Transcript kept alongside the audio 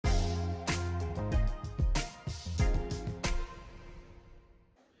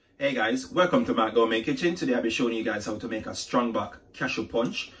Hey guys, welcome to Matt Gourmet Kitchen. Today I'll be showing you guys how to make a strong back cashew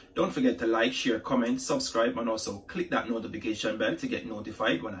punch. Don't forget to like, share, comment, subscribe, and also click that notification bell to get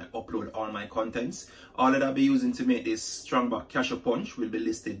notified when I upload all my contents. All that I'll be using to make this strong back cashew punch will be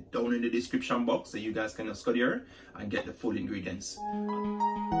listed down in the description box, so you guys can just go there and get the full ingredients.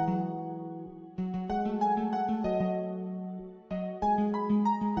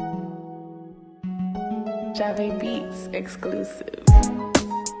 Java Beats exclusive.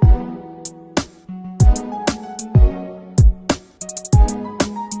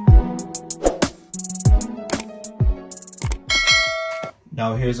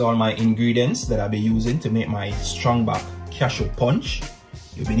 Now here's all my ingredients that I'll be using to make my strong back cashew punch.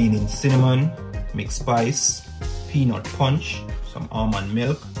 You'll be needing cinnamon, mixed spice, peanut punch, some almond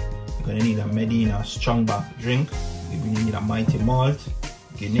milk. You're gonna need a Medina strong back drink. You're gonna need a mighty malt,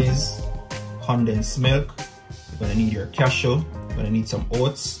 Guinness, condensed milk. You're gonna need your cashew. You're gonna need some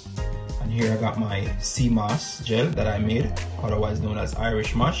oats. And here I got my sea moss gel that I made, otherwise known as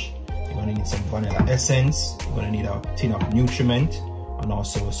Irish mash. You're gonna need some vanilla essence. You're gonna need a tin of nutriment, and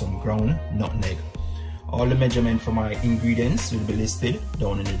also some ground nutmeg. All the measurement for my ingredients will be listed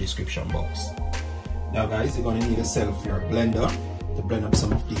down in the description box. Now guys, you're going to need yourself your blender to blend up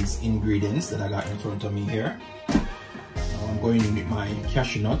some of these ingredients that I got in front of me here. Now I'm going in with my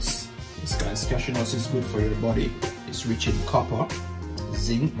cashew nuts. Yes guys, cashew nuts is good for your body. It's rich in copper,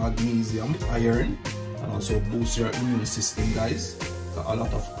 zinc, magnesium, iron, and also boosts your immune system guys. Got a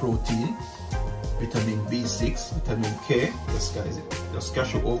lot of protein, vitamin B6, vitamin K. Yes guys, just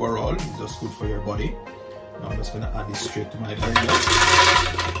cashew overall is just good for your body. Now I'm just going to add this straight to my blender.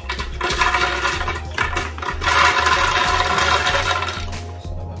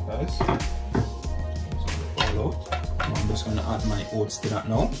 So that guys, fall out. Now I'm just going to add my oats to that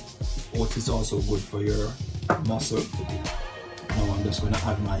now. Oats is also good for your muscle. Now I'm just going to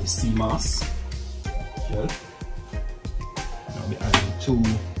add my sea moss gel. I'll be adding 2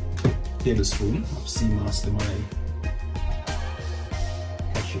 tablespoons of sea moss to my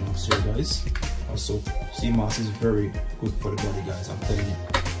cashew nuts here guys. Also, sea moss is very good for the body guys, I'm telling you.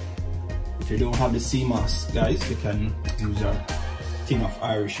 If you don't have the sea moss guys, you can use a tin of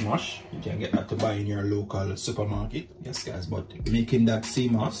Irish mash. You can get that to buy in your local supermarket. Yes guys, but making that sea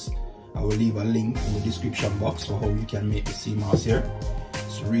moss, I will leave a link in the description box for how you can make the sea moss here.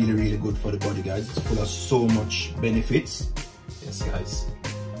 It's really good for the body guys. It's full of so much benefits. Yes guys.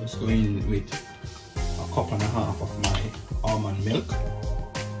 Just go in with a cup and a half of my almond milk.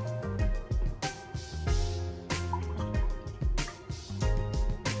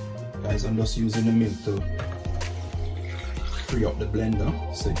 Guys, I'm just using the milk to free up the blender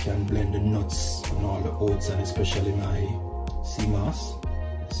so you can blend the nuts and all the oats and especially my sea moss.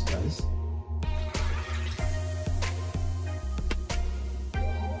 Yes guys.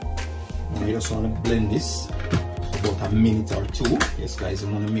 Now you just want to blend this about a minute or 2. Yes guys, you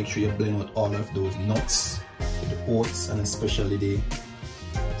want to make sure you blend out all of those nuts, the oats, and especially the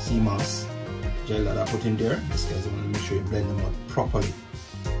sea moss gel that I put in there. Yes guys, you want to make sure you blend them out properly.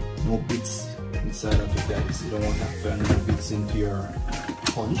 No bits inside of it guys. You don't want to have any bits into your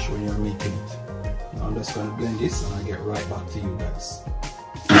punch when you're making it. Now I'm just going to blend this and I'll get right back to you guys.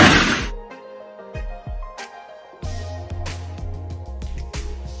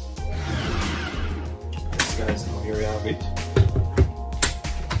 Guys, now here we have it.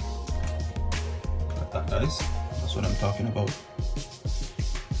 Like that guys, that's what I'm talking about.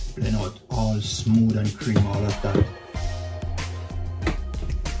 Blend out all smooth and cream, all of that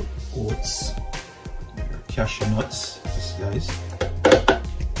oats, your cashew nuts, yes guys,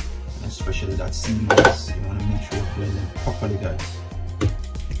 and especially that sea moss. You want to make sure you blend them properly guys.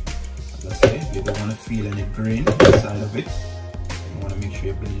 As I say, you don't want to feel any grain inside of it. You want to make sure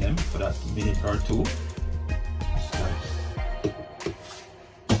you blend them for that minute or 2.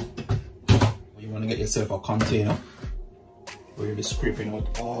 You want to get yourself a container where you're just scraping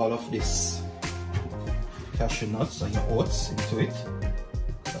out all of this cashew nuts and your oats into it.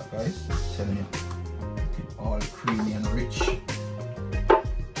 That guys, I'm telling you, it's all creamy and rich.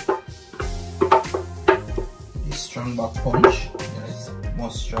 This strong back punch, guys,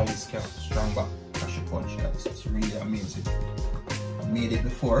 must try this strong back cashew punch guys. It's really amazing. I made it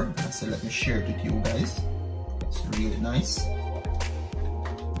before and I said let me share it with you guys. It's really nice.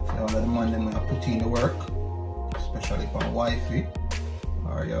 All of the money I'm going to put in the work, especially for a wifey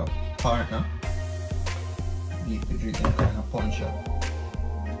or your partner, you need to drink that kind of punch up.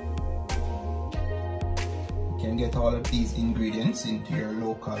 You can get all of these ingredients into your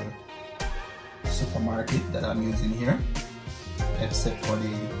local supermarket that I'm using here, except for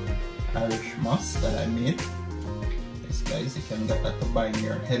the Irish moss that I made. Yes guys, you can get that to buy in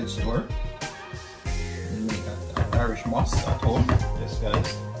your health store. And make that Irish moss at home. Yes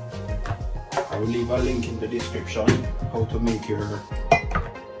guys, I will leave a link in the description how to make your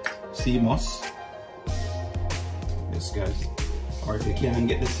sea moss. Yes guys, or if you can't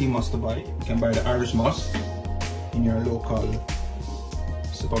get the sea moss to buy, you can buy the Irish moss in your local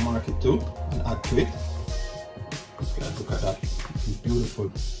supermarket too and add to it. Yes guys, look at that, it's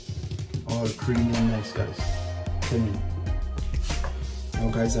beautiful, all creamy and nice guys. Now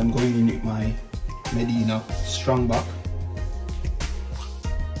guys, I'm going in with my Medina strongback.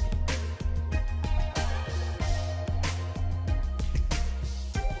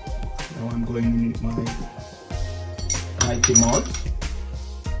 Now I'm going in with my malt,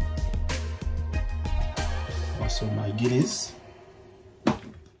 also my Guinness.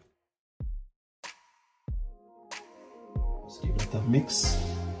 Let's give that a mix.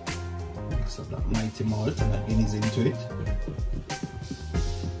 Mix up that mighty malt and that Guinness into it.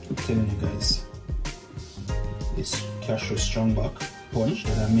 I'm telling you guys, this cashew strongback punch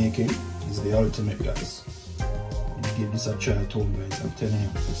that I'm making is the ultimate, guys. Give this a try at home, guys. I'm telling you,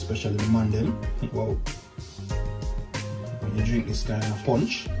 especially the man them. Wow. When you drink this kind of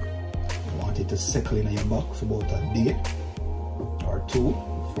punch, you want it to settle in your back for about a day or two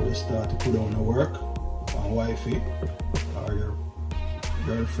before you start to put on the work on wifey or your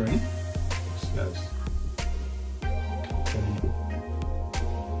girlfriend. Yes, guys. I'm telling you.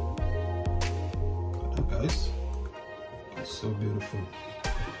 Look at that, guys. It's so beautiful.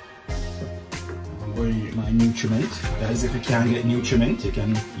 I'm going with my nutriment. Guys, if you can't get nutriment, you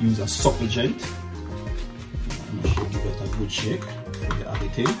can use a supplement. I'm going to give it a good shake before you add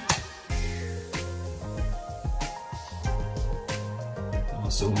it in.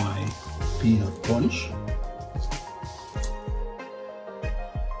 Also my peanut punch.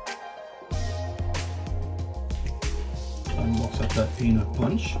 And mix up that peanut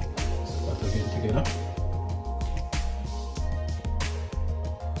punch. So that again together.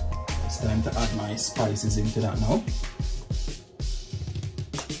 It's time to add my spices into that now.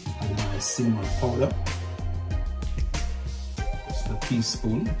 Add my cinnamon powder. Just a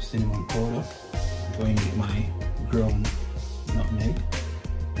teaspoon of cinnamon powder. Going with my ground nutmeg.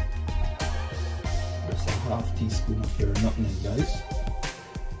 Just a half teaspoon of your nutmeg, guys.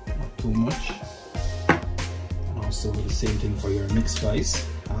 Not too much. And also the same thing for your mixed spice.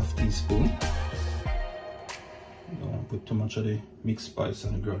 Half teaspoon. Don't put too much of the mixed spice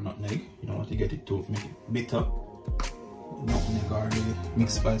on the ground nutmeg. You don't want to get it to make it bitter. Nutmeg or the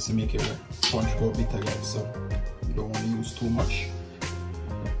mixed spice to make your punch go bitter, guys. So you don't want to use too much.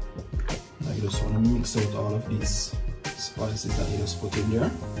 Now you just want to mix out all of these spices that you just put in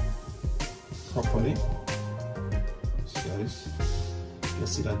there properly. So guys, you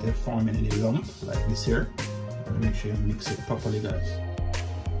see that they're forming any lump like this here. And make sure you mix it properly, guys.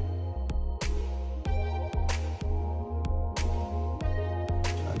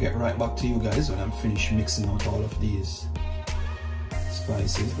 Get right back to you guys when I'm finished mixing out all of these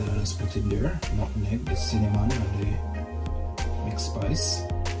spices that I just put in there. Nutmeg, the cinnamon and the mixed spice.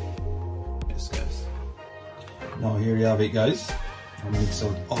 Yes guys. Now here you have it, guys. I'll mix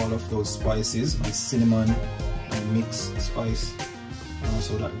out all of those spices, my cinnamon, my mixed spice, and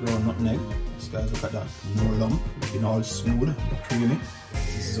also that ground nutmeg. Yes guys, look at that, no lump, looking all smooth and creamy.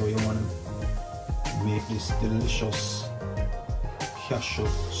 This is how you want to make this delicious cashew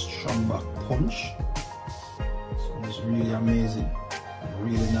strongback punch. So it's really amazing and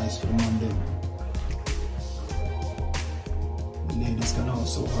really nice for the man them. The ladies can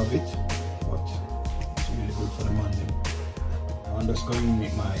also have it, but it's really good for the man them. I'm just going in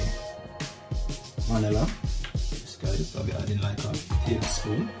with my vanilla. This guys, I'll be adding like a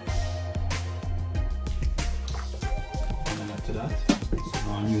tablespoon vanilla to that. So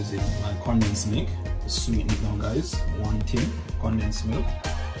now I'm using my condensed milk to sweeten it now, guys. 1 tin of condensed milk.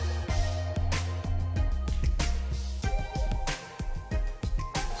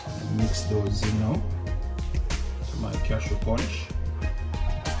 So I'm gonna mix those in now to my cashew punch.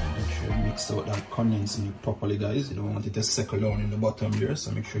 Make sure you mix out that condensed milk properly, guys. You don't want it to settle down in the bottom there,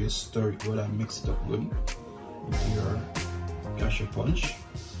 so make sure you stir it good and mix it up good into your cashew punch.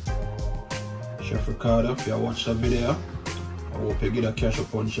 Chef Ricardo, if you watch that video, I hope you get a cashew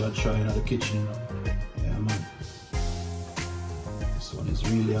punch you're trying at the kitchen, you know. Yeah man, this one is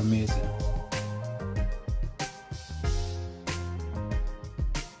really amazing.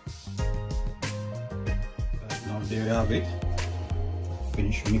 Right, now there you have it.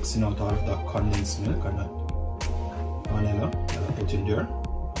 Finish mixing out all of that condensed milk and that vanilla that I put in there.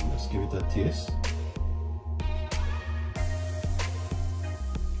 Just give it a taste.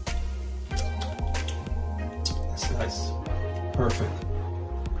 Yes guys, perfect.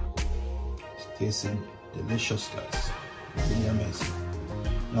 It's tasting delicious, guys. Really amazing.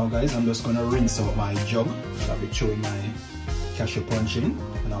 Now guys, I'm just gonna rinse out my jug. I'll be throwing my cashew punch in,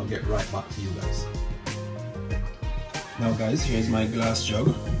 and I'll get right back to you guys. Now guys, here's my glass jug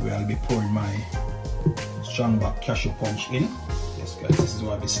where I'll be pouring my strongback cashew punch in. Yes guys, this is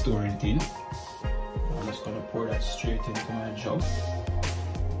what I'll be storing it in. I'm just gonna pour that straight into my jug.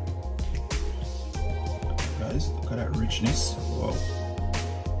 Guys, look at that richness. Wow.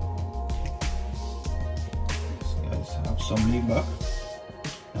 Yes guys, I have some leave back.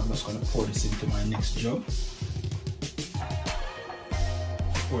 I'm just going to pour this into my next jug.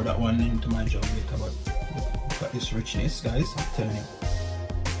 Pour that one into my jug later, but look at this richness, guys. I'm telling you,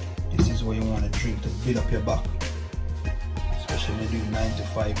 this is what you want to drink to build up your back, especially when you're doing 9 to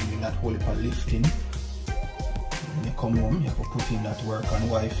 5, you're doing that whole heap of lifting. When you come home, you have to put in that work on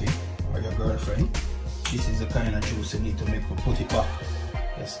wifey or your girlfriend. This is the kind of juice you need to make to put it back.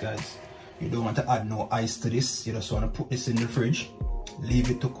 Yes guys, you don't want to add no ice to this. You just want to put this in the fridge, leave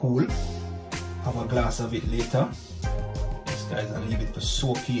it to cool, have a glass of it later. Yes guys, and leave it to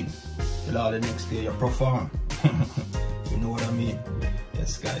soak in till all the next day you perform. You know what I mean?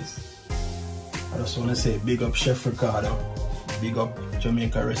 Yes guys, I just want to say big up Chef Ricardo, big up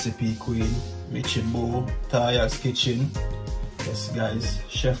Jamaica Recipe Queen, Michibo, Taya's Kitchen. Yes guys,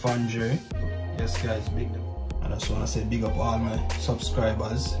 Chef Andre. Yes guys, big up. I just want to say big up all my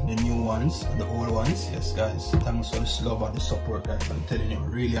subscribers, the new ones and the old ones. Yes guys, thanks for the love and the support guys. I'm telling you,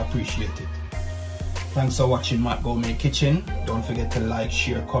 really appreciate it. Thanks for watching Matt Gourmet Kitchen. Don't forget to like,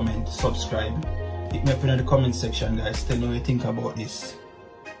 share, comment, subscribe. Hit me up in the comment section guys. Tell me what you think about this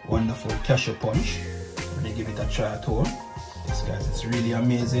wonderful cashew punch when you give it a try at home. Yes guys, it's really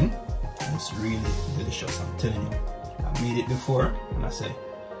amazing and it's really delicious. I'm telling you, I made it before and I say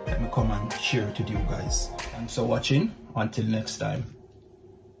let me come and share it with you guys. Thanks for watching. Until next time.